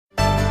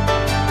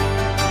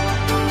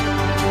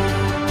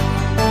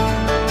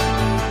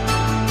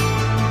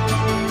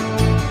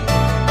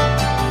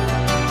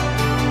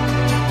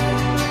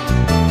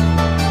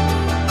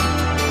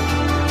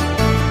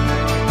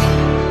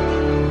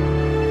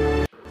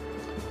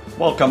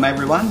Welcome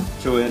everyone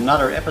to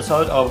another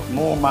episode of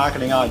More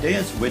Marketing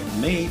Ideas with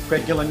me,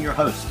 Fred Gillen, your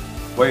host,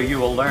 where you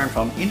will learn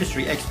from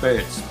industry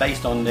experts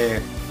based on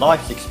their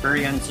life's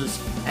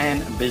experiences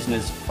and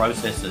business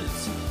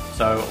processes.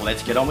 So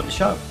let's get on with the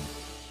show.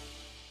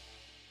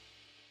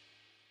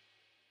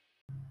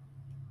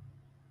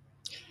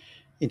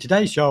 In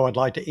today's show, I'd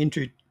like to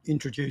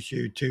introduce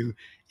you to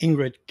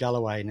Ingrid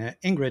Galloway. Now,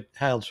 Ingrid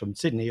hails from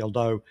Sydney,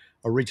 although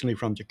originally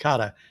from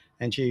Jakarta,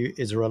 and she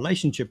is a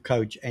relationship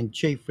coach and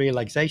chief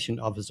relaxation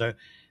officer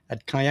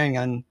at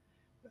Kayangan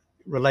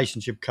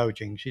Relationship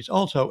Coaching. She's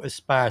also a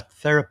spa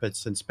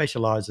therapist and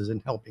specializes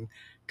in helping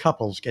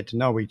couples get to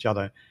know each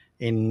other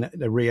in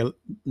the real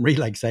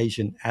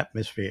relaxation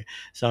atmosphere.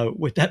 So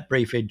with that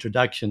brief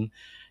introduction,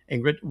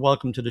 Ingrid,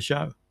 welcome to the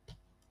show.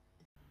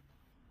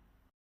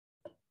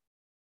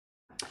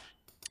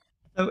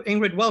 So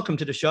Ingrid, welcome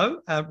to the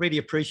show. Really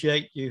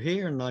appreciate you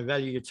here and I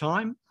value your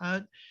time.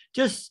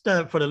 Just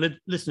for the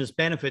listeners'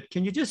 benefit,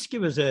 can you just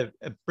give us a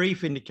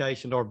brief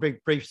indication or a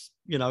brief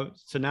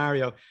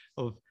scenario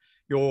of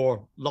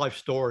your life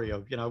story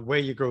of, where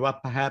you grew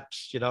up,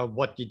 perhaps,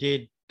 what you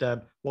did,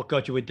 what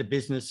got you into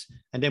business,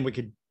 and then we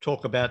could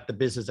talk about the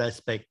business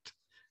aspect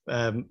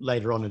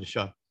later on in the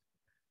show.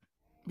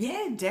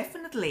 Yeah,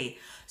 definitely.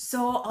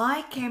 So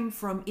I came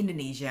from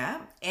Indonesia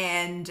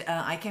and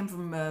I came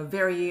from a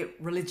very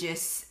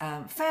religious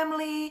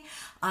family.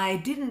 I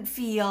didn't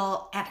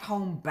feel at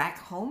home back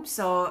home.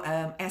 So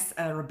as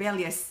a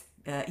rebellious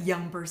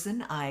young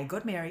person, I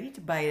got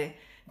married by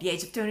the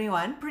age of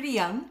 21, pretty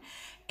young.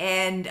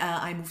 And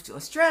I moved to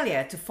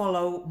Australia to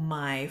follow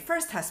my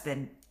first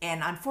husband.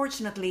 And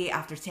unfortunately,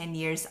 after 10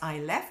 years, I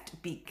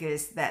left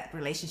because that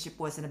relationship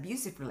was an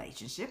abusive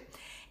relationship.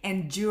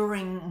 And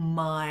during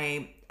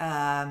my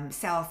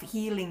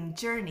self-healing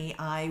journey,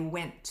 I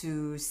went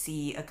to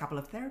see a couple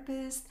of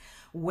therapists,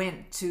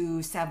 went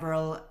to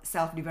several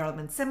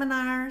self-development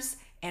seminars,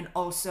 and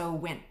also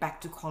went back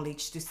to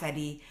college to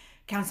study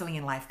counseling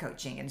and life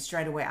coaching. And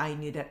straight away, I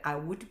knew that I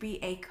would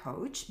be a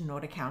coach,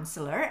 not a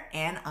counselor,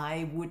 and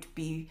I would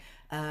be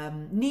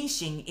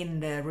niching in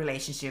the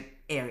relationship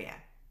area.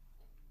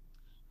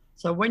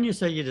 So when you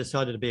say you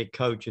decided to be a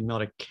coach and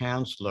not a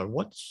counselor,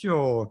 what's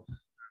your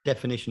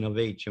definition of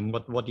each and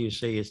what do you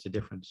see as the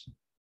difference?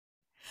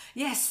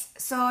 Yes,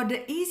 so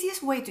the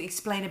easiest way to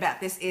explain about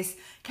this is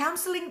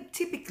counseling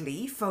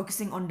typically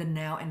focusing on the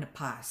now and the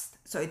past.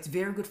 So it's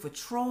very good for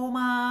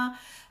trauma,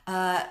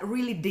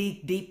 really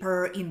dig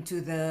deeper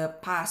into the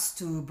past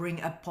to bring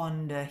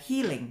upon the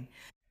healing.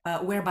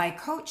 Whereby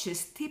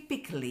coaches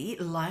typically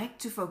like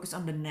to focus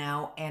on the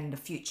now and the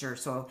future.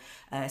 So,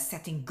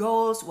 setting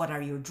goals, what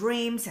are your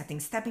dreams, setting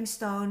stepping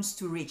stones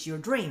to reach your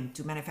dream,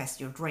 to manifest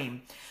your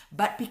dream.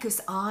 But because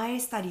I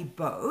study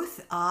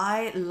both,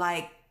 I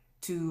like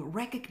to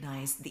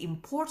recognize the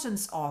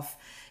importance of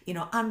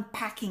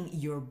unpacking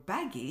your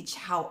baggage.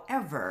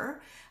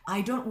 However,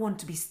 I don't want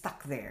to be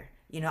stuck there.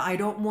 I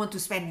don't want to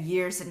spend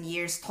years and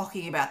years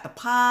talking about the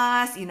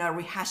past,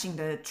 rehashing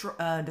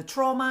the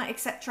trauma,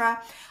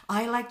 etc.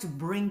 I like to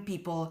bring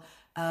people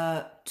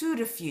to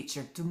the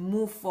future, to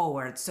move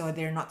forward, so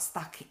they're not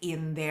stuck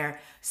in their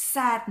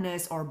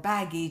sadness or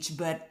baggage,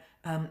 but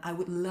I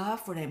would love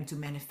for them to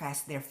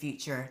manifest their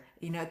future,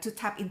 to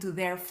tap into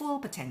their full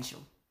potential.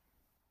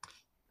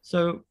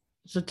 So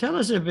tell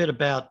us a bit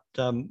about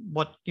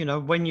what,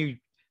 when you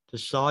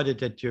decided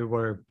that you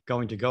were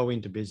going to go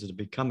into business to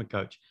become a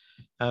coach,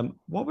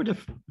 what were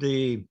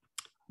the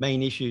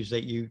main issues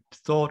that you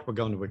thought were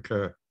going to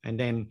occur? And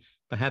then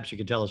perhaps you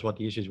could tell us what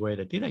the issues were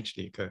that did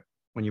actually occur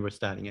when you were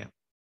starting out.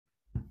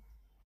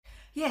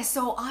 Yeah,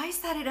 so I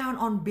started out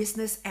on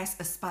business as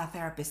a spa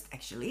therapist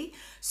actually.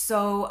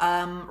 So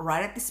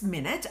right at this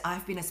minute,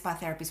 I've been a spa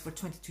therapist for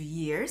 22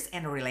 years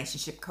and a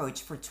relationship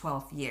coach for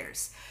 12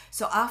 years.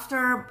 So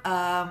after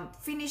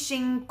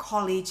finishing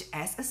college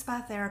as a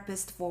spa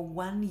therapist for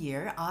 1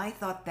 year, I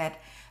thought that,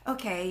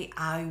 okay,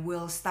 I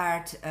will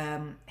start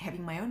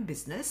having my own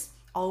business.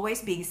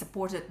 Always being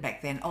supported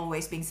back then,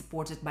 always being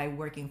supported by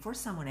working for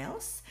someone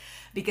else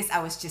because I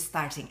was just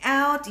starting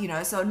out,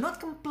 so not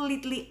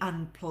completely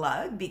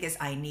unplugged because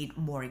I need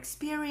more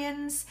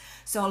experience.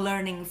 So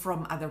learning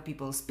from other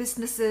people's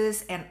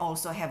businesses and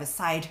also have a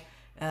side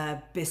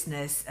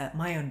business,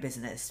 my own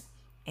business.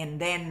 And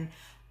then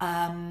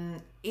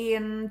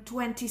in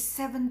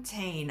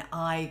 2017,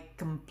 I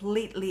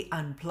completely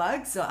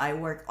unplugged. So I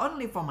work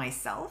only for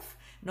myself,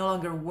 no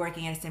longer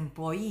working as an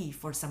employee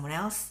for someone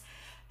else.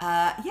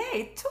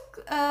 It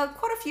took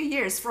quite a few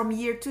years from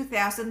year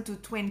 2000 to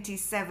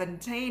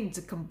 2017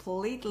 to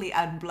completely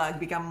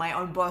unplug, become my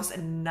own boss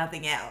and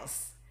nothing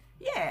else.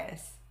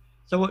 Yes.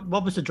 So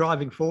what was the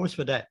driving force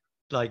for that?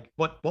 Like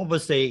what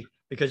was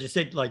because you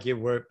said like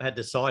you had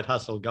the side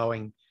hustle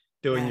going,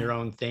 doing your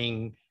own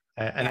thing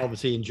and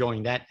obviously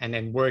enjoying that and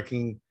then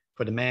working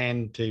for the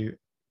man to,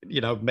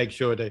 make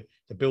sure that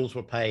the bills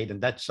were paid and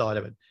that side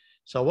of it.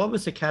 So what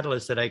was the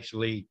catalyst that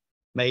actually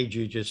made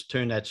you just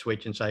turn that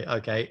switch and say,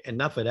 okay,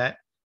 enough of that,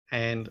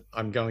 and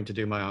I'm going to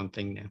do my own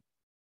thing now?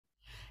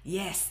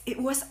 Yes,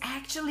 it was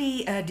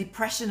actually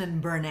depression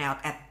and burnout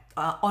at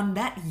on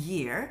that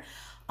year,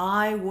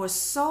 I was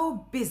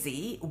so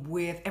busy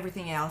with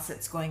everything else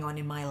that's going on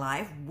in my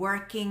life,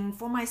 working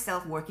for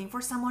myself, working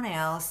for someone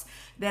else,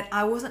 that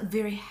I wasn't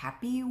very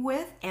happy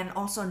with, and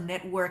also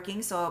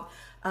networking. So,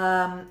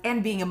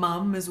 and being a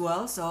mom as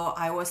well. So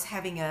I was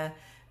having a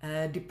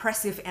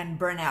depressive and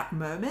burnout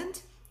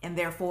moment, and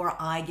therefore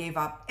I gave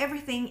up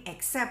everything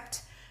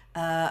except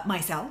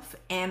myself.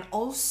 And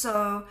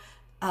also,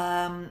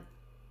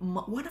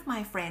 one of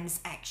my friends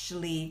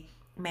actually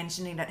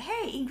mentioning that,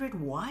 hey, Ingrid,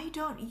 why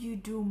don't you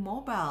do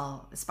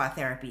mobile spa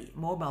therapy,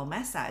 mobile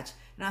massage?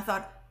 And I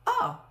thought,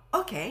 oh,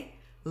 okay,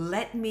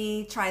 let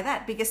me try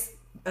that, because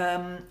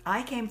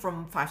I came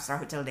from five-star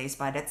hotel day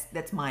spa.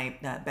 That's my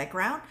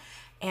background,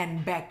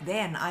 and back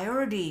then I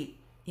already,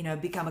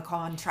 become a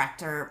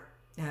contractor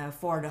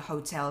for the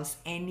hotels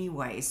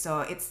anyway. So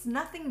it's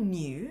nothing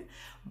new,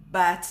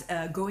 but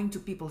going to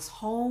people's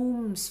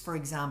homes, for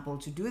example,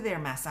 to do their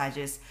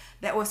massages,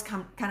 that was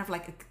kind of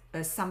like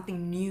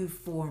something new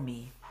for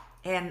me.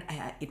 And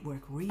it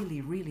worked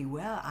really, really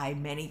well. I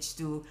managed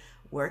to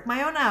work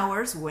my own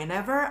hours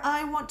whenever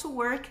I want to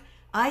work.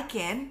 I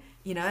can,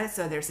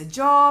 so there's a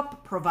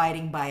job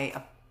providing by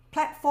a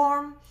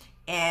platform,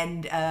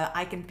 and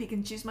I can pick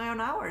and choose my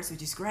own hours,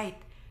 which is great.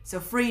 So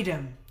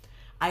freedom.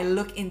 I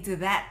look into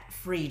that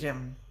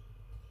freedom.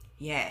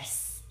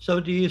 Yes. So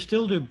do you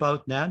still do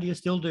both now? Do you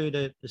still do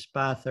the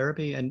spa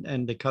therapy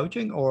and the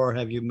coaching, or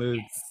have you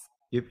moved?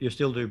 Yes. You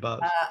still do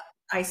both?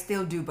 I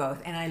still do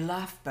both, and I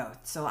love both.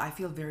 So I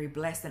feel very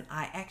blessed, and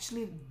I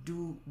actually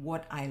do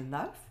what I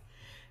love.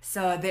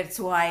 So that's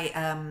why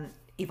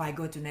if I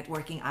go to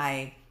networking,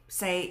 I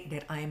say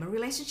that I am a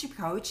relationship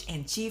coach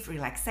and chief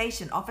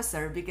relaxation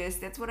officer, because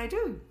that's what I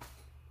do.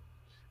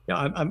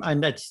 Yeah,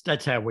 and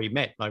that's how we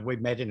met. Like we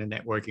met in a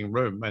networking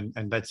room,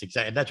 and that's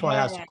why I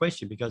asked the Yeah.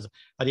 question, because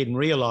I didn't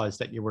realize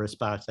that you were a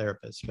spa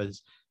therapist,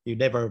 because you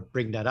never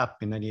bring that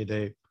up in any of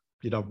the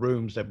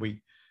rooms that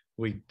we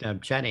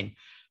chat in.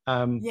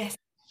 Um, Yes.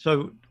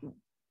 so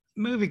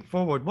moving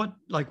forward,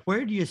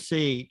 where do you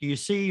see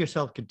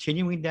yourself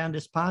continuing down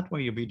this path where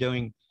you'll be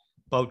doing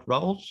both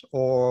roles,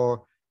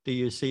 or do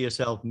you see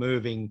yourself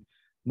moving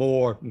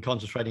more and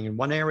concentrating in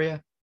one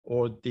area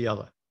or the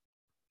other?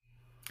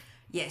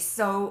 Yes,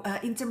 so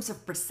in terms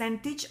of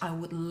percentage, I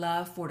would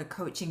love for the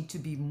coaching to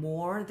be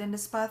more than the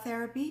spa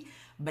therapy.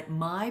 But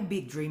my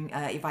big dream,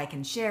 if I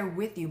can share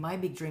with you, my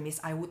big dream is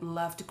I would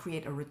love to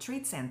create a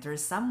retreat center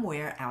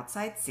somewhere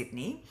outside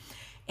Sydney,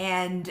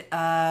 and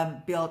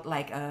build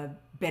like a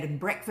bed and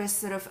breakfast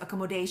sort of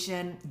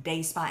accommodation,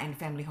 day spa, and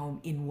family home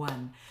in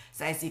one.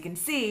 So as you can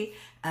see,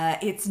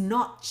 it's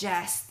not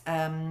just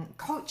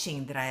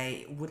coaching that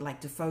I would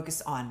like to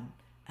focus on.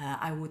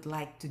 I would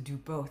like to do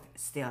both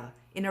still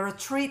in a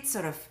retreat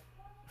sort of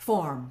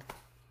form.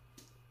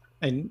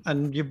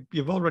 And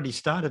you've already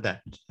started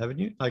that, haven't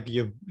you? Like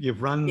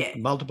you've run Yeah.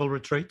 multiple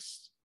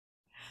retreats.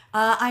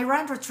 I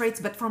run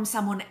retreats, but from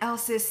someone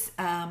else's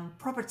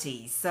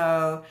property.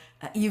 So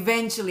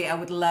eventually, I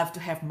would love to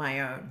have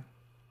my own.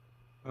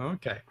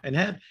 Okay.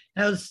 And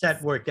how's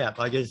that worked out?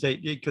 Like, is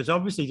it because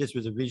obviously this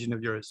was a vision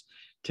of yours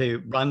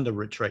to run the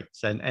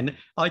retreats, and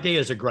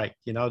ideas are great.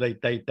 They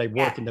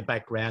Yeah, work in the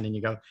background, and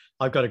you go,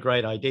 I've got a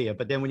great idea.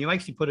 But then when you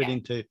actually put it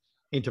yeah,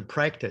 into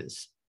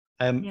practice,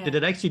 did yeah.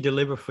 it actually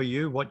deliver for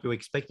you what you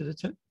expected it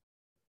to?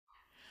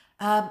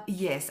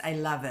 Yes, I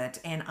love it,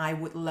 and I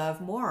would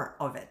love more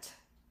of it.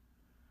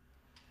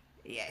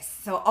 Yes.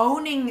 So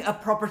owning a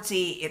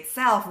property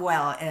itself,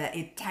 well,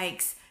 it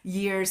takes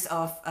years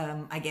of,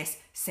 I guess,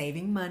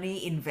 saving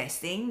money,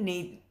 investing.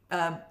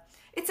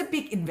 It's a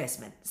big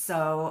investment.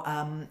 So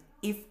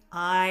if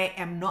I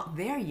am not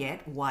there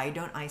yet, why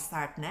don't I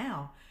start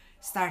now?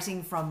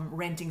 Starting from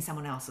renting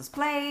someone else's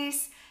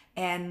place,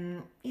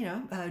 and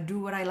do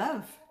what I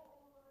love.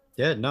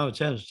 Yeah, no, it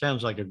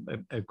sounds like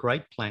a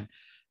great plan.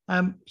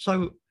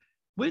 So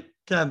with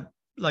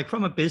like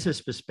from a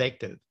business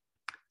perspective,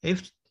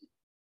 if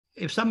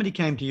if somebody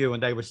came to you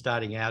and they were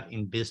starting out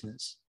in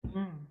business,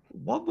 Mm.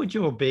 what would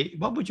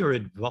your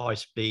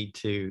advice be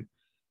to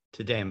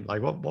them?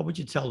 Like what would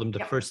you tell them the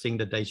Yep. first thing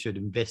that they should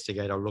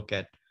investigate or look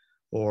at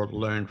or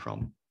learn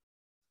from?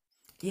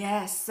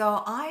 Yes,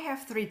 so I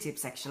have three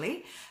tips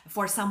actually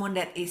for someone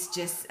that is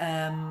just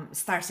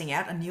starting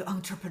out, a new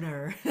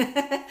entrepreneur.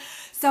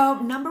 So,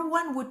 number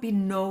one would be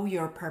know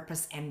your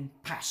purpose and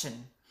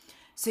passion.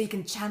 So you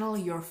can channel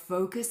your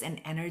focus and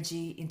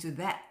energy into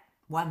that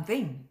one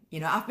thing.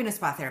 I've been a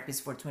spa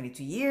therapist for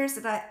 22 years,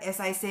 as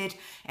I said,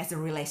 as a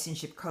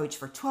relationship coach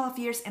for 12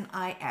 years, and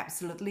I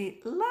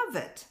absolutely love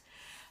it.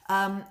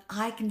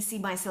 I can see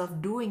myself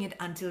doing it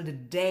until the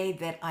day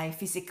that I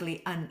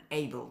physically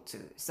unable to.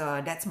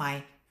 So that's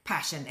my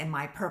passion, and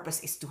my purpose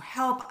is to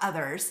help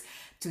others,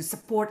 to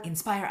support,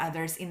 inspire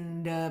others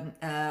in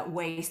the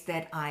ways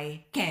that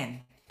I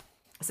can.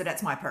 So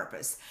that's my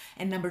purpose.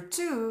 And number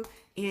two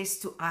is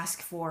to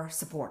ask for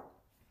support.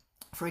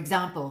 For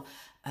example,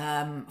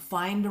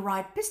 find the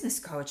right business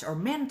coach or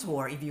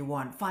mentor if you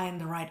want, find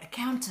the right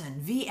accountant,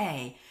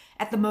 VA.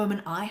 At the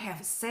moment, I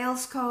have a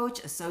sales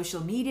coach, a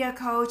social media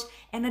coach,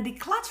 and a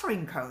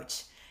decluttering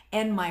coach.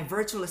 And my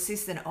virtual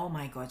assistant, oh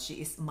my God, she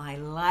is my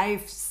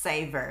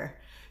lifesaver.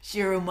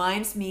 She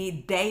reminds me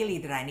daily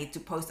that I need to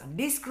post on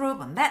this group,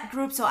 on that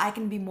group, so I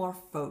can be more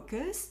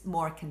focused,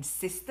 more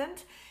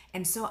consistent,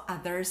 and so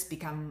others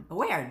become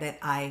aware that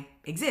I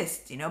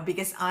exist,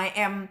 because I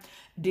am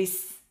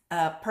this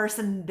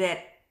person that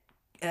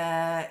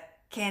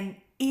can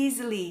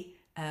easily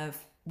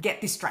get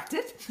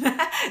distracted.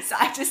 So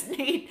I just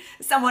need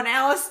someone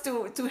else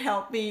to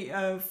help me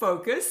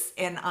focus.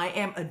 And I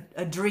am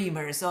a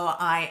dreamer, so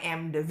I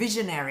am the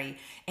visionary,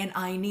 and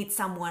I need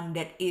someone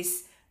that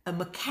is a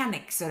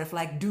mechanic, sort of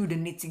like do the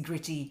nitty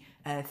gritty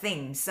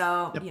thing.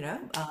 So,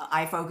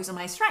 I focus on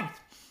my strength.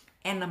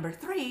 And number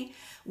 3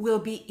 will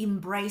be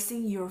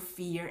embracing your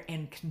fear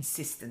and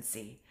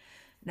consistency.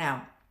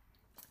 Now,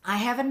 I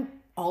haven't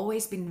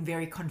always been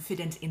very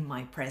confident in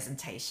my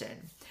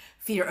presentation.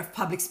 Fear of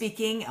public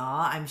speaking,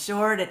 I'm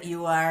sure that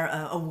you are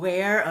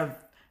aware of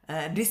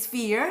this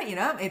fear.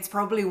 It's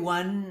probably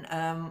one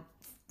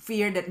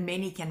fear that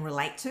many can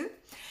relate to.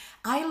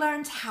 I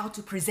learned how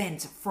to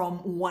present from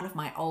one of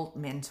my old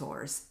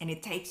mentors, and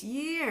it takes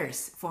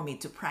years for me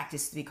to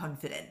practice to be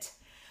confident.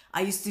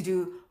 I used to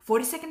do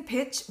 40-second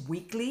pitch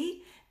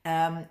weekly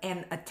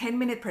and a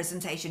 10-minute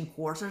presentation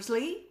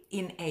quarterly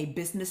in a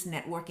business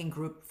networking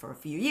group for a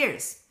few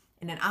years.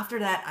 And then after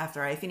that,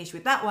 after I finished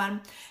with that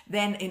one,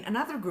 then in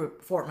another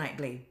group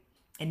fortnightly.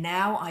 And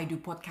now I do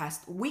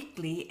podcast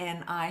weekly,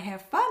 and I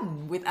have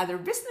fun with other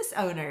business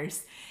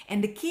owners.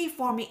 And the key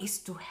for me is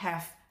to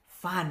have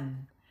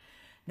fun.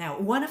 Now,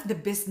 one of the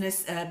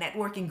business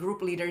networking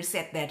group leaders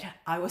said that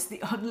I was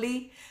the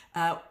only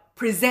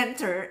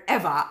presenter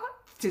ever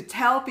to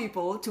tell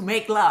people to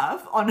make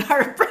love on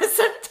her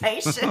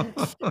presentation.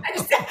 I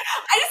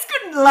just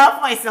couldn't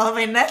love myself,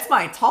 and that's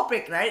my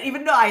topic, right?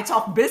 Even though I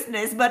talk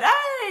business, but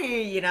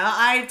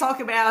I talk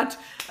about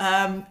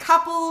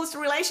couples,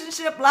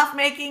 relationship, love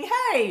making.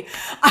 Hey,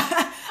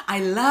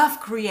 I love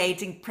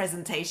creating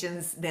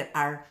presentations that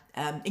are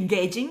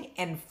engaging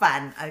and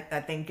fun.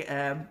 I think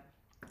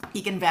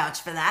he can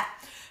vouch for that.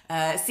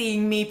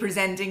 Seeing me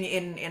presenting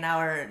in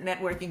our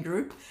networking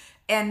group.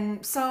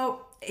 And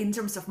so in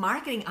terms of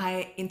marketing,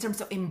 I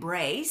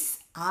embrace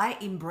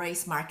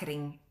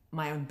marketing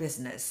my own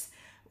business,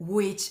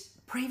 which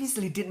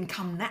previously didn't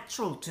come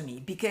natural to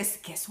me, because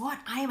guess what?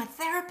 I am a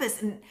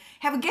therapist, and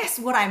have a guess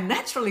what I'm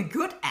naturally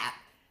good at?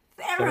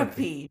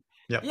 Therapy.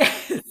 Yep.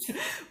 Yes.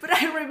 But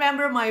I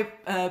remember my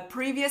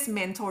previous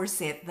mentor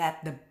said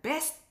that the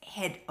best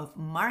head of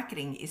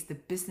marketing is the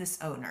business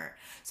owner.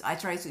 So I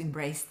try to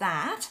embrace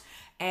that.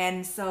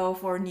 And so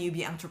for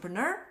newbie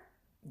entrepreneur,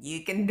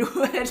 you can do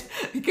it,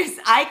 because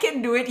I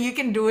can do it. You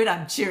can do it.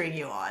 I'm cheering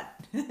you on.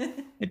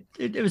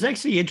 It was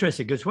actually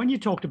interesting, because when you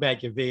talked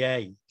about your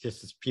VA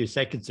just a few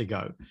seconds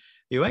ago,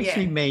 you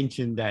actually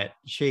mentioned that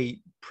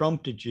she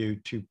prompted you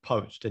to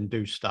post and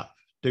do stuff,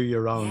 do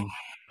your own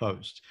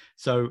post.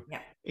 So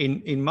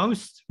in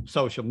most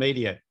social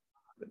media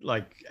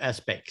like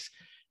aspects,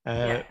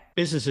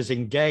 businesses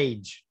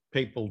engage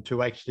people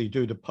to actually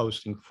do the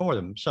posting for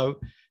them. So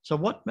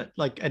what,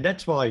 and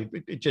that's why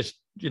it just,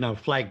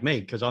 flagged me,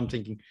 because I'm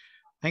thinking,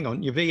 hang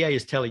on, your VA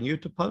is telling you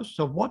to post.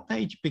 So what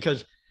made,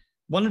 because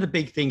one of the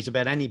big things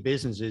about any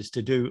business is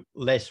to do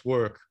less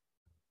work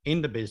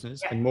in the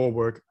business and more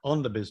work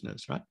on the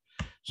business, right?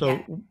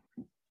 So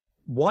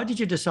why did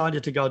you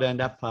decide to go down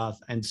that path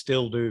and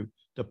still do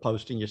the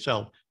posting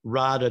yourself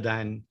rather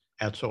than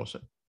outsource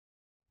it?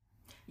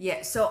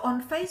 Yeah, so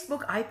on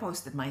Facebook, I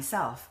posted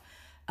myself.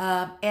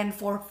 And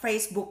for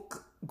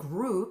Facebook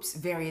groups,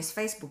 various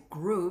Facebook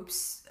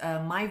groups,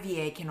 my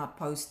VA cannot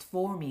post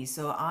for me.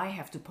 So I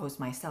have to post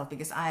myself,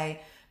 because I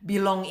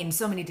belong in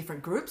so many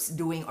different groups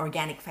doing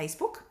organic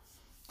Facebook.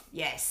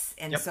 Yes.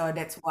 And so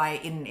that's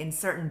why in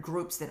certain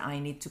groups that I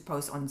need to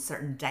post on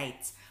certain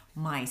dates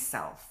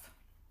myself.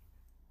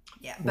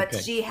 Yeah. But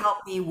she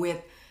helped me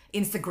with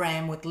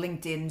Instagram, with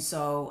LinkedIn.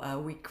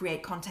 So we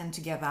create content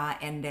together,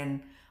 and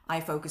then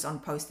I focus on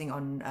posting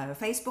on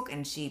Facebook,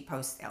 and she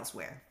posts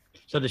elsewhere.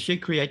 So does she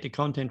create the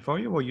content for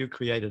you, or you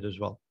create it as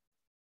well?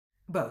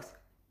 Both.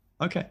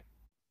 Okay.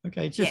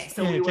 It's just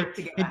so we work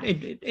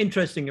together.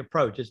 Interesting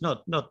approach. It's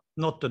not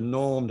the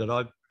norm that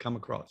I've come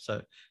across.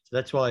 So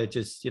that's why it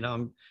just,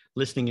 I'm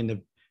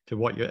listening to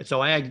what you're.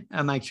 So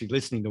I'm actually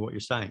listening to what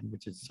you're saying,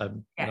 which is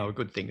a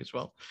good thing as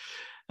well.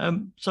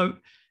 So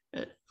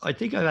I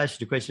think I've asked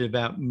you a question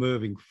about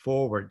moving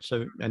forward.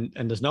 So and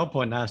there's no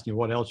point in asking you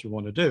what else you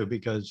want to do,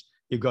 because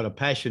you've got a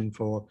passion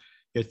for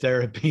your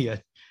therapy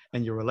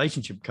and your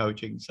relationship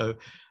coaching. So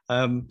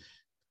where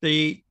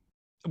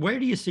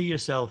do you see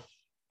yourself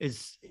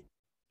is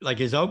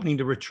opening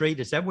the retreat?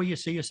 Is that where you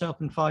see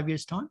yourself in 5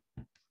 years' time?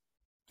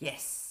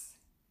 Yes,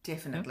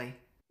 definitely.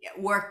 Yeah,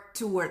 work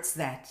towards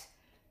that.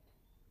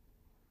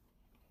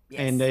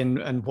 Yes.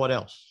 And what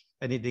else?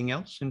 Anything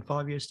else in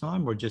 5 years'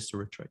 time, or just a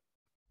retreat?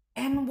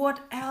 And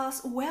what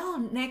else? Well,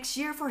 next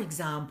year, for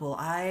example,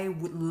 I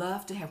would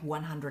love to have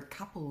 100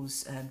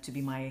 couples to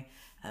be my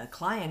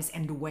clients.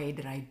 And the way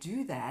that I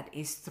do that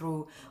is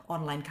through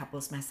online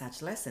couples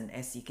massage lesson,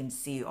 as you can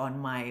see on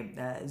my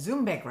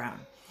Zoom background.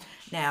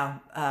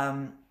 Now,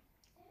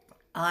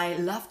 I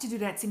love to do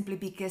that simply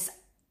because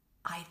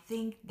I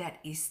think that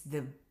is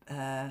the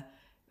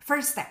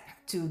first step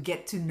to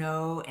get to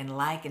know and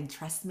like and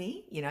trust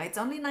me. It's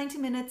only 90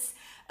 minutes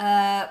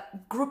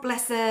group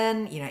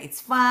lesson.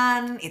 It's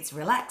fun, it's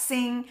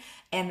relaxing.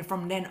 And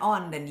from then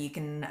on, then you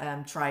can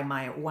try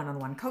my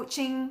one-on-one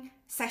coaching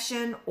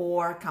session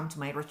or come to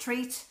my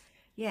retreat.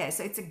 Yeah,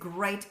 so it's a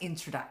great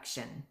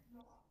introduction.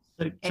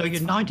 So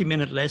your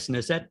 90-minute lesson,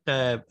 is that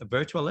a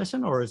virtual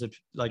lesson, or is it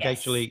like Yes.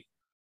 actually?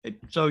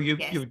 So you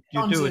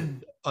On do Zoom.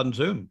 it on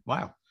Zoom?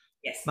 Wow,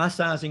 Yes.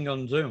 massaging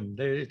on Zoom.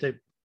 That's a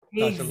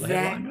headline.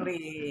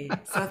 Exactly.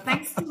 So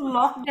thanks to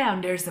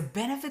lockdown, there's a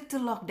benefit to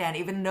lockdown,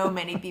 even though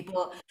many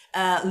people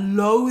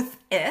loathe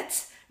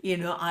it.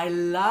 I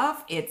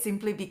love it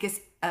simply because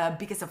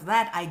of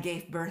that, I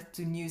gave birth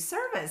to new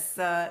service.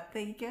 There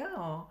you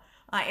go.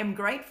 I am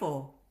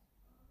grateful.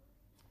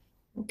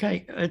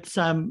 Okay, it's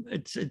I'm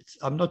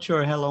not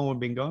sure how long we've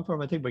been going for.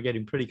 I think we're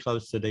getting pretty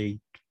close to the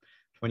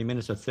 20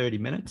 minutes or 30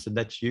 minutes, and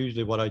that's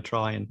usually what I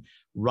try and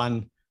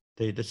run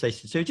the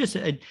session. So just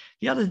the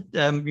other,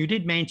 you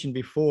did mention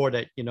before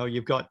that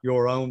you've got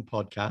your own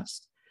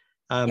podcast.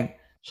 Yep.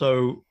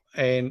 So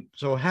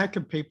how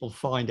can people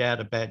find out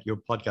about your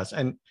podcast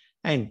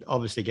and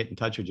obviously get in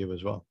touch with you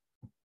as well?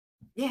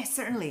 Yes,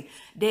 certainly.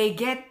 They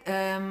get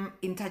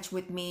in touch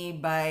with me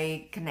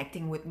by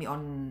connecting with me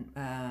on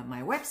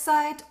my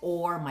website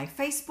or my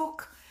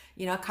Facebook.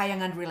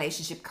 Kayangan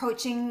Relationship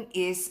Coaching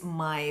is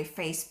my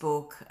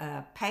Facebook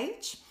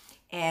page.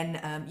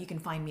 And you can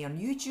find me on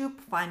YouTube,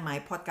 find my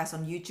podcast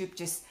on YouTube.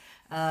 Just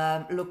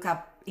look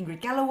up Ingrid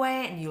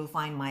Galloway and you'll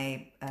find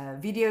my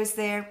videos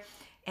there.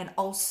 And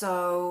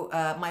also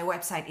my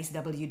website is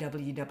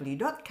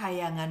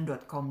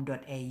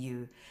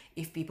www.kayangan.com.au.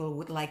 If people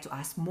would like to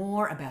ask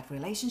more about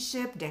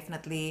relationship,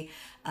 definitely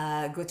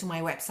go to my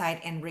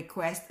website and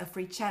request a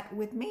free chat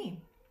with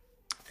me.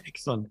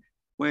 Excellent.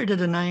 Where did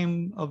the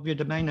name of your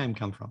domain name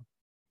come from?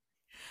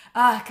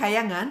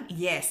 Kayangan,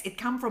 yes, it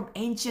comes from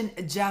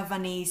ancient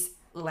Javanese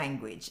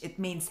language. It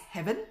means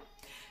heaven.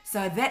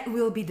 So that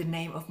will be the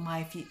name of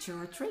my future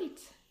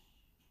retreat.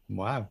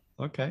 Wow.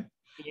 Okay.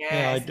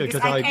 Yes,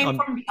 because I came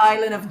from the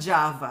island of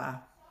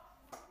Java.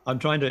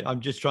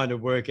 I'm just trying to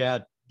work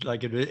out,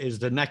 like, is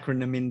the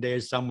acronym in there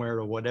somewhere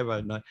or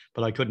whatever,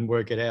 but I couldn't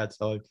work it out.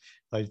 So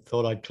I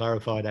thought I'd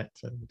clarify that.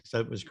 So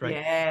it was great.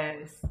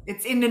 Yes,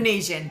 it's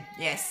Indonesian.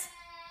 Yes.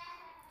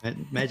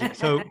 And magic.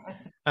 So,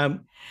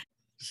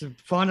 so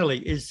finally,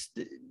 is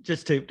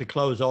just to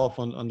close off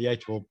on the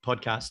actual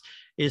podcast,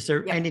 is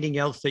there anything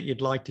else that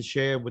you'd like to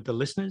share with the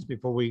listeners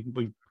before we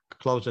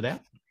close it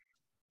out?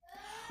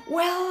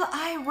 Well,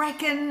 I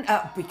reckon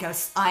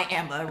because I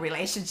am a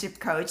relationship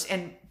coach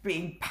and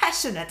being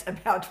passionate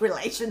about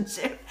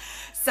relationship,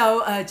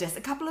 so just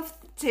a couple of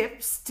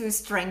tips to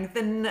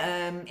strengthen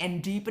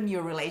and deepen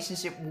your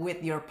relationship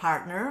with your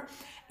partner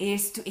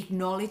is to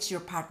acknowledge your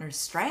partner's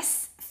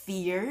stress,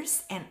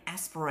 fears, and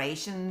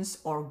aspirations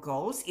or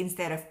goals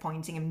instead of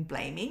pointing and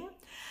blaming.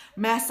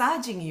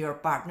 Massaging your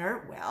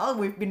partner, well,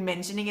 we've been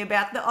mentioning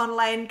about the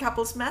online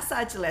couples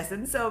massage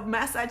lesson. So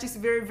massage is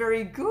very,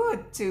 very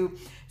good to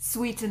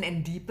sweeten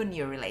and deepen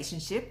your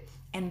relationship,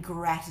 and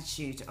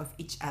gratitude of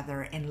each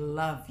other and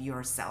love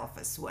yourself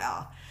as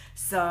well.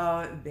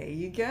 So there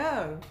you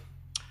go.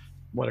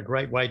 What a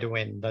great way to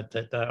end. That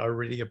I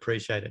really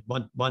appreciate it.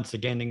 Once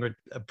again, Ingrid,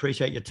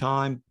 appreciate your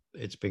time.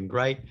 It's been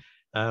great.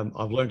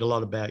 I've learned a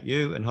lot about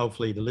you, and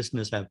hopefully the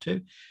listeners have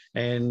too.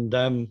 And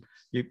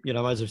you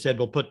know, as I've said,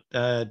 we'll put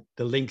the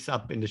links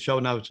up in the show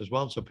notes as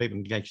well, so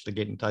people can actually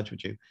get in touch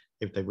with you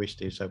if they wish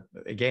to. So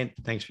again,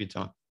 thanks for your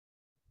time.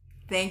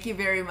 Thank you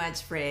very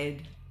much,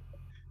 Fred.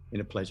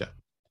 Been a pleasure.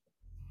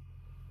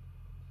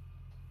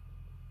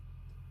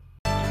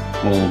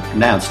 Well,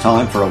 now it's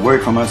time for a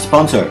word from our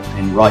sponsor.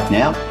 And right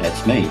now,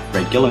 that's me,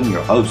 Fred Gillen,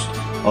 your host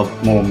of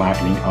More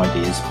Marketing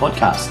Ideas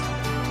podcast.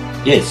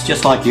 Yes,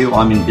 just like you,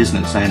 I'm in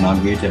business and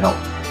I'm here to help.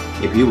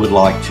 If you would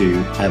like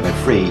to have a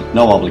free,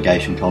 no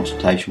obligation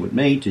consultation with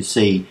me to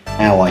see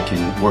how I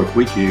can work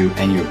with you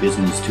and your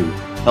business to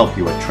help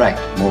you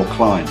attract more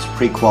clients,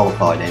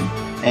 pre-qualify them,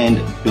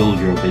 and build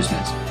your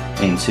business,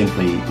 then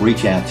simply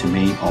reach out to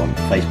me on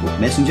Facebook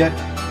Messenger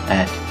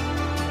at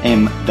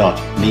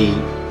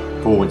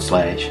m.me/more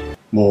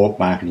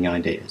marketing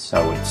ideas.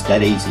 So it's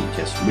that easy.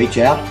 Just reach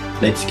out,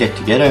 let's get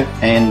together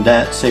and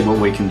see what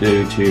we can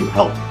do to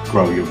help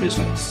grow your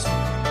business.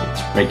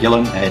 It's Fred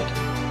Gillen at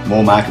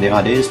More Marketing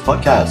Ideas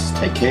podcast.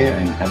 Take care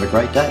and have a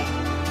great day.